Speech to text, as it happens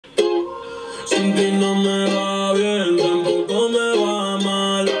Sin ti no me va bien, tampoco me va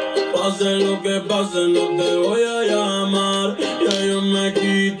mal. Pase lo que pase, no te voy a llamar. Ya yo me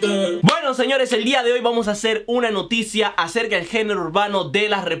quité. Bueno, señores, el día de hoy vamos a hacer una noticia acerca del género urbano de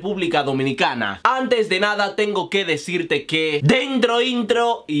la República Dominicana. Antes de nada, tengo que decirte que dentro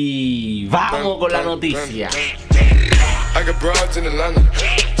intro y vamos con la noticia.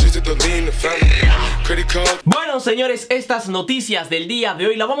 Bueno, señores, estas noticias del día de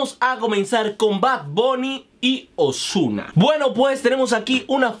hoy la vamos a comenzar con Bad Bunny y Ozuna. Bueno, pues tenemos aquí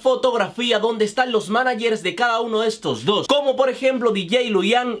una fotografía donde están los managers de cada uno de estos dos, como por ejemplo DJ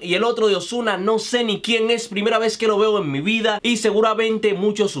Luyan y el otro de Ozuna, no sé ni quién es, primera vez que lo veo en mi vida y seguramente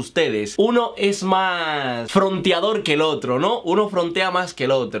muchos ustedes. Uno es más fronteador que el otro, ¿no? Uno frontea más que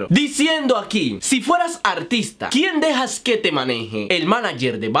el otro. Diciendo aquí, si fueras artista, ¿quién dejas que te maneje? ¿El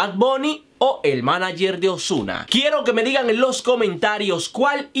manager de Bad Bunny o el manager de Ozuna? Quiero que me digan en los comentarios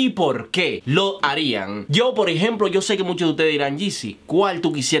cuál y por qué lo harían. Yo, por ejemplo, yo sé que muchos de ustedes dirán, Yeezy, ¿cuál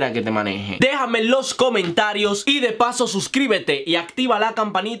tú quisieras que te maneje? Déjame en los comentarios y de paso suscríbete y activa la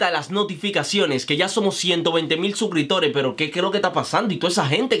campanita de las notificaciones, que ya somos 120,000 suscriptores. Pero ¿qué es lo que está pasando? Y toda esa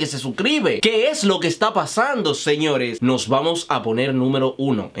gente que se suscribe, ¿qué es lo que está pasando, señores? Nos vamos a poner número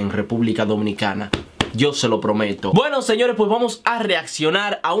 1 en República Dominicana. Yo se lo prometo. Bueno, señores, pues vamos a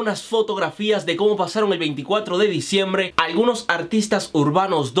reaccionar a unas fotografías de cómo pasaron el 24 de diciembre algunos artistas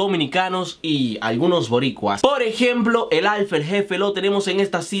urbanos dominicanos y algunos boricuas. Por ejemplo, el Alfa, el jefe, lo tenemos en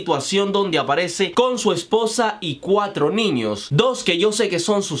esta situación donde aparece con su esposa y 4 niños. 2 que yo sé que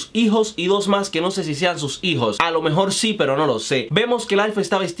son sus hijos y 2 más que no sé si sean sus hijos. A lo mejor sí, pero no lo sé. Vemos que el Alfa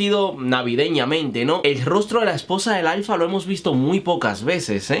está vestido navideñamente, ¿no? El rostro de la esposa del Alfa lo hemos visto muy pocas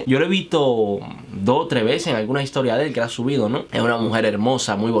veces, ¿eh? Yo lo he visto 2 o 3 veces en alguna historia de él que la ha subido, ¿no? Es una mujer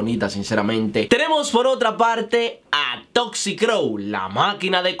hermosa, muy bonita, sinceramente. Tenemos por otra parte a Toxic Crow, la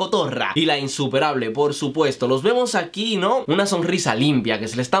máquina de cotorra, y la insuperable, por supuesto. Los vemos aquí, ¿no? Una sonrisa limpia, que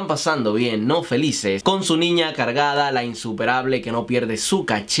se le están pasando bien, ¿no? Felices. Con su niña cargada, la insuperable que no pierde su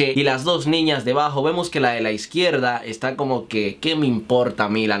caché. Y las 2 niñas debajo, vemos que la de la izquierda está como que, ¿qué me importa a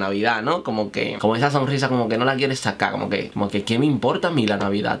mí la Navidad, no? Como que, como esa sonrisa como que no la quieres sacar, como que, ¿qué me importa a mí la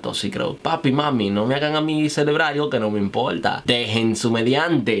Navidad, Toxic Crow? Papi, mami, no me hagan a mí celebrar algo que no me importa. Dejen su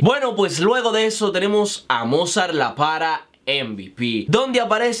mediante. Bueno, pues luego de eso tenemos a Mozart La Para MVP, donde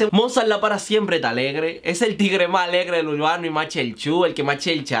aparece Mozart La Para. Siempre está alegre, es el tigre más alegre del urbano y más chelchu, el que más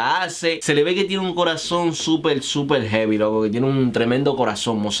chelcha hace. Se le ve que tiene un corazón súper heavy, loco, que tiene un tremendo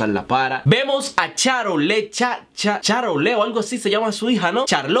corazón Mozart La Para. Vemos a Charlotte, Charlotte o algo así se llama su hija, ¿no?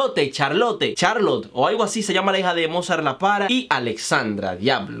 Charlotte o algo así se llama la hija de Mozart La Para. Y Alexandra,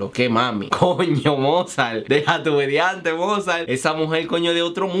 diablo, qué mami. Coño, Mozart, deja tu mediante, Mozart. Esa mujer, coño, de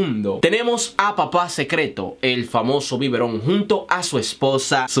otro mundo. Tenemos a Papá Secreto, el famoso biberón, junto a su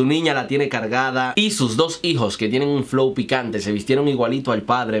esposa. Su niña la tiene cargada y sus 2 hijos que tienen un flow picante. Se vistieron igualito al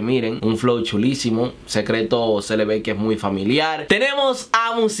padre, miren, un flow chulísimo. Secreto se le ve que es muy familiar. Tenemos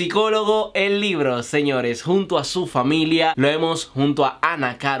a Musicólogo el libro, señores, junto a su familia. Lo vemos junto a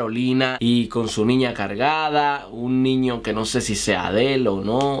Ana Carolina y con su niña cargada. Un niño que no sé si sea de él o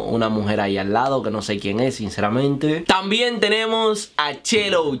no. Una mujer ahí al lado que no sé quién es, sinceramente. También tenemos a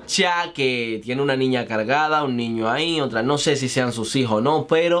Chelo Cha, que tiene una niña cargada, un niño ahí, otra no sé si sean sus hijos o no,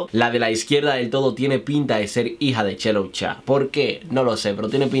 pero la de la izquierda del todo tiene pinta de ser hija de Chelo Cha. ¿Por qué? No lo sé, pero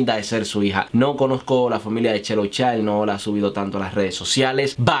tiene pinta de ser su hija. No conozco la familia de Chelo Cha, él no la ha subido tanto a las redes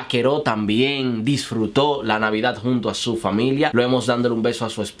sociales. Vaqueró también disfrutó la Navidad junto a su familia. Lo vemos dándole un beso a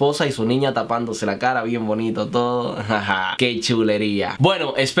su esposa y su niña tapándose la cara, bien bonito todo. ¡Qué chulería!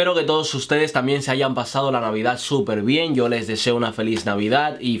 Bueno, espero que todos ustedes también se hayan pasado la Navidad súper bien. Yo les deseo una feliz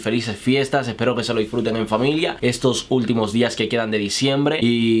Navidad y felices fiestas. Espero que se lo disfruten en familia estos últimos días que quedan de diciembre.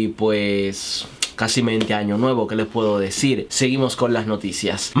 Y pues casi mente año nuevo, ¿qué les puedo decir? Seguimos con las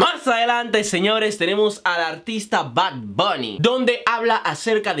noticias. Más adelante, señores, tenemos al artista Bad Bunny, donde habla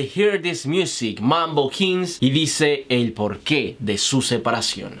acerca de Hear This Music, Mambo Kings, y dice el porqué de su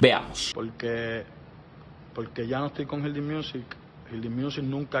separación. Veamos. Porque ya no estoy con Hear This Music. Hear This Music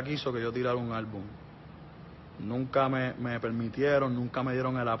nunca quiso que yo tirara un álbum. Nunca me permitieron, nunca me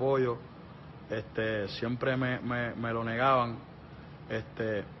dieron el apoyo. Siempre me lo negaban.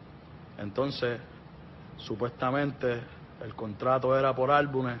 Entonces, supuestamente el contrato era por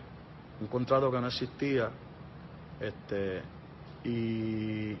álbumes, un contrato que no existía.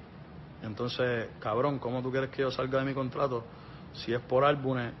 Y entonces, cabrón, ¿cómo tú quieres que yo salga de mi contrato si es por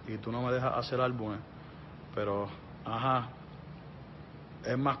álbumes y tú no me dejas hacer álbumes? Pero, ajá,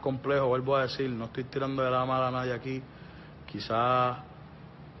 es más complejo, vuelvo a decir, no estoy tirando de la mala a nadie aquí. Quizás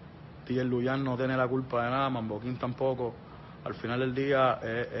Luyan no tiene la culpa de nada, Mambo King tampoco, al final del día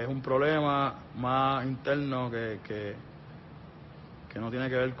es un problema más interno que no tiene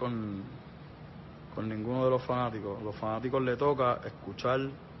que ver con ninguno de los fanáticos. Los fanáticos le toca escuchar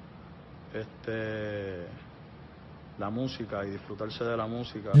la música y disfrutarse de la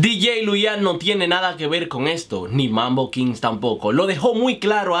música. DJ Luyan no tiene nada que ver con esto, ni Mambo Kings tampoco. Lo dejó muy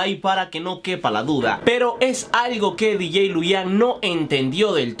claro ahí para que no quepa la duda. Pero es algo que DJ Luyan no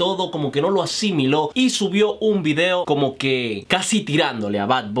entendió del todo, como que no lo asimiló, y subió un video como que casi tirándole a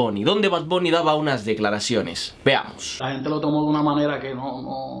Bad Bunny, donde Bad Bunny daba unas declaraciones. Veamos. La gente lo tomó de una manera que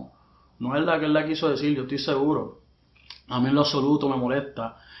no es la que él la quiso decir, yo estoy seguro. A mí en lo absoluto me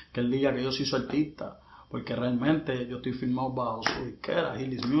molesta que él diga que yo soy su artista, porque realmente yo estoy firmado bajo su disquera,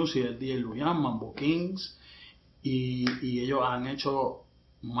 Hillis Music, el DJ Luyan, Mambo Kings, y ellos han hecho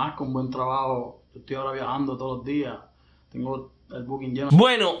más que un buen trabajo. Yo estoy ahora viajando todos los días, tengo el booking lleno.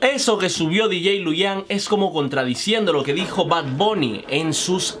 Bueno, eso que subió DJ Luyan es como contradiciendo lo que dijo Bad Bunny en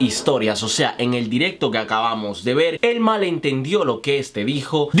sus historias. O sea, en el directo que acabamos de ver, él malentendió lo que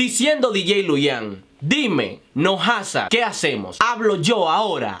dijo, diciendo DJ Luyan: dime, Nojasa, ¿qué hacemos? Hablo yo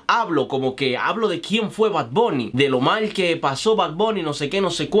ahora, hablo de quién fue Bad Bunny, de lo mal que pasó Bad Bunny, no sé qué, no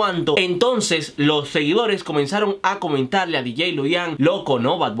sé cuánto. Entonces los seguidores comenzaron a comentarle a DJ Luyan: loco,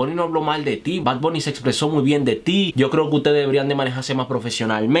 no, Bad Bunny no habló mal de ti, Bad Bunny se expresó muy bien de ti, yo creo que ustedes deberían de manejarse más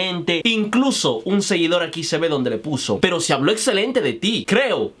profesionalmente. Incluso un seguidor aquí se ve donde le puso: pero se habló excelente de ti,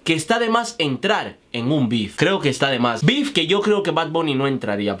 creo que está de más entrar en un beef. Creo que está de más. Beef que yo creo que Bad Bunny no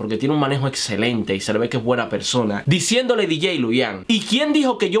entraría, porque tiene un manejo excelente y se le ve que es buena persona. Diciéndole DJ Luyan: ¿y quién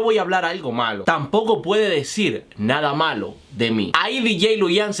dijo que yo voy a hablar algo malo? Tampoco puede decir nada malo de mí. Ahí DJ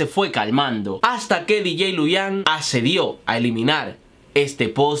Luyan se fue calmando, hasta que DJ Luyan accedió a eliminar este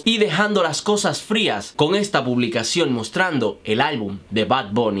post y dejando las cosas frías con esta publicación mostrando el álbum de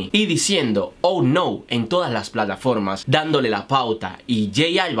Bad Bunny y diciendo "oh no" en todas las plataformas, dándole la pauta. Y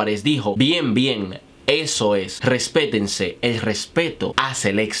Jay Álvarez dijo: bien, bien, eso es, respétense, el respeto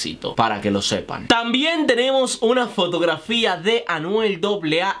hace el éxito, para que lo sepan. También tenemos una fotografía de Anuel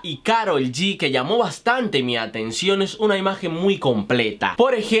AA y Karol G que llamó bastante mi atención. Es una imagen muy completa.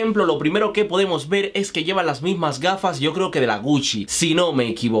 Por ejemplo, lo primero que podemos ver es que lleva las mismas gafas, yo creo que de la Gucci, si no me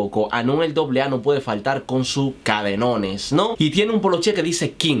equivoco. Anuel AA no puede faltar con sus cadenones, ¿no? Y tiene un poloche que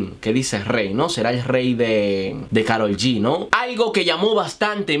dice King, que dice rey, ¿no? Será el rey de Karol G, ¿no? Algo que llamó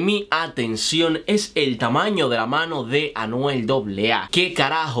bastante mi atención es el tamaño de la mano de Anuel AA. ¿Qué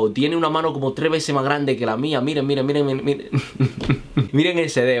carajo? Tiene una mano como 3 veces más grande que la mía. Miren, miren, miren, miren, miren. Miren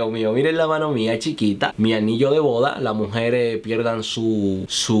ese dedo mío, miren la mano mía chiquita. Mi anillo de boda. Las mujeres pierdan su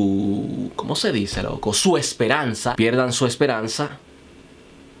 ¿cómo se dice, loco? Su esperanza. Pierdan su esperanza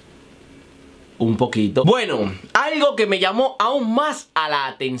un poquito. Bueno, algo que me llamó aún más a la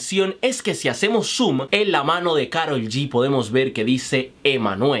atención es que si hacemos zoom en la mano de Karol G podemos ver que dice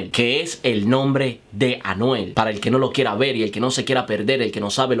Emanuel, que es el nombre de Anuel. Para el que no lo quiera ver y el que no se quiera perder, el que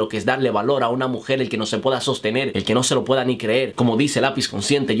no sabe lo que es darle valor a una mujer, el que no se pueda sostener, el que no se lo pueda ni creer. Como dice Lápiz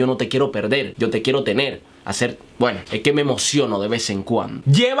Consciente: yo no te quiero perder, yo te quiero tener. Bueno, es que me emociono de vez en cuando.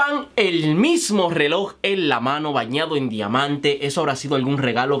 Llevan el mismo reloj en la mano, bañado en diamante. Eso habrá sido algún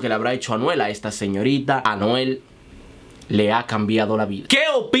regalo que le habrá hecho Anuel a esta señorita. Anuel le ha cambiado la vida. ¿Qué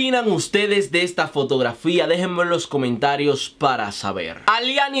opinan ustedes de esta fotografía? Déjenme en los comentarios para saber.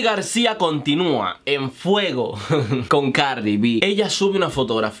 Aliani García continúa en fuego con Cardi B. Ella sube una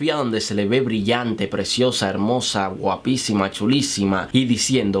fotografía donde se le ve brillante, preciosa, hermosa, guapísima, chulísima, y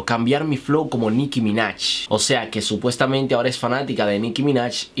diciendo: cambiar mi flow como Nicki Minaj. O sea que supuestamente ahora es fanática de Nicki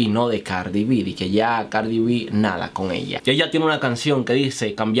Minaj y no de Cardi B, y que ya Cardi B nada con ella. Y ella tiene una canción que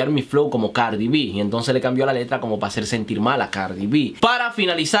dice: cambiar mi flow como Cardi B, y entonces le cambió la letra como para hacer sentir mal a Cardi B. Para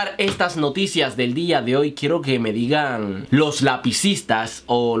finalizar estas noticias del día de hoy, quiero que me digan los lapicistas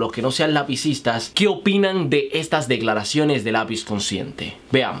o los que no sean lapicistas, ¿qué opinan de estas declaraciones de Lápiz Consciente?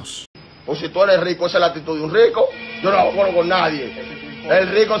 Veamos. Pues si tú eres rico, esa es la actitud de un rico. Yo no hablo con nadie. El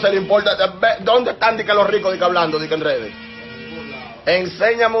rico se le importa. ¿Dónde están de que los ricos de que hablando, de que en redes?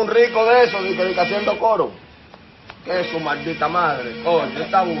 Enséñame un rico de eso, de que haciendo coro. Que es su maldita madre. Oye,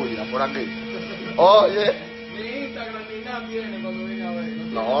 esta bulla por aquí. Oye.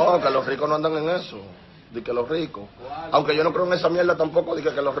 No, que los ricos no andan en eso. De que los ricos. Aunque yo no creo en esa mierda tampoco, de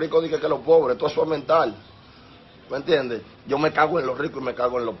que los ricos, de que los pobres. Todo eso es mental. ¿Me entiendes? Yo me cago en los ricos y me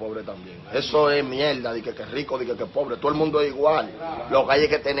cago en los pobres también. Eso es mierda, de que rico, de que pobre. Todo el mundo es igual. Lo que hay es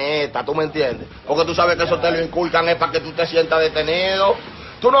que tener esta, ¿tú me entiendes? Porque tú sabes que eso te lo inculcan es para que tú te sientas detenido.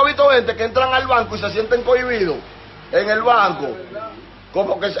 ¿Tú no has visto gente que entran al banco y se sienten cohibidos en el banco?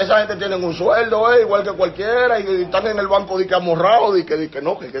 Como que esa gente tiene un sueldo, igual que cualquiera, y están en el banco de que amorrados, de que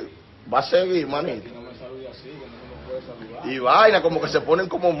no, que va a seguir, manito. y vaina, como que se ponen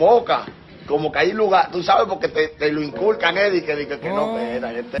como moca. Como que hay lugar, tú sabes, porque te lo inculcan, que no,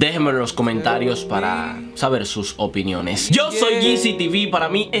 Déjenme en los comentarios para saber sus opiniones. Yo soy GCTV, para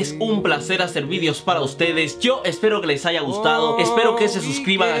mí es un placer hacer vídeos para ustedes. Yo espero que les haya gustado, espero que se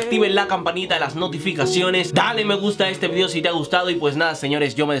suscriban, activen la campanita de las notificaciones, dale me gusta a este video si te ha gustado. Y pues nada,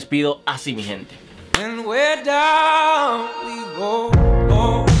 señores, yo me despido así, mi gente.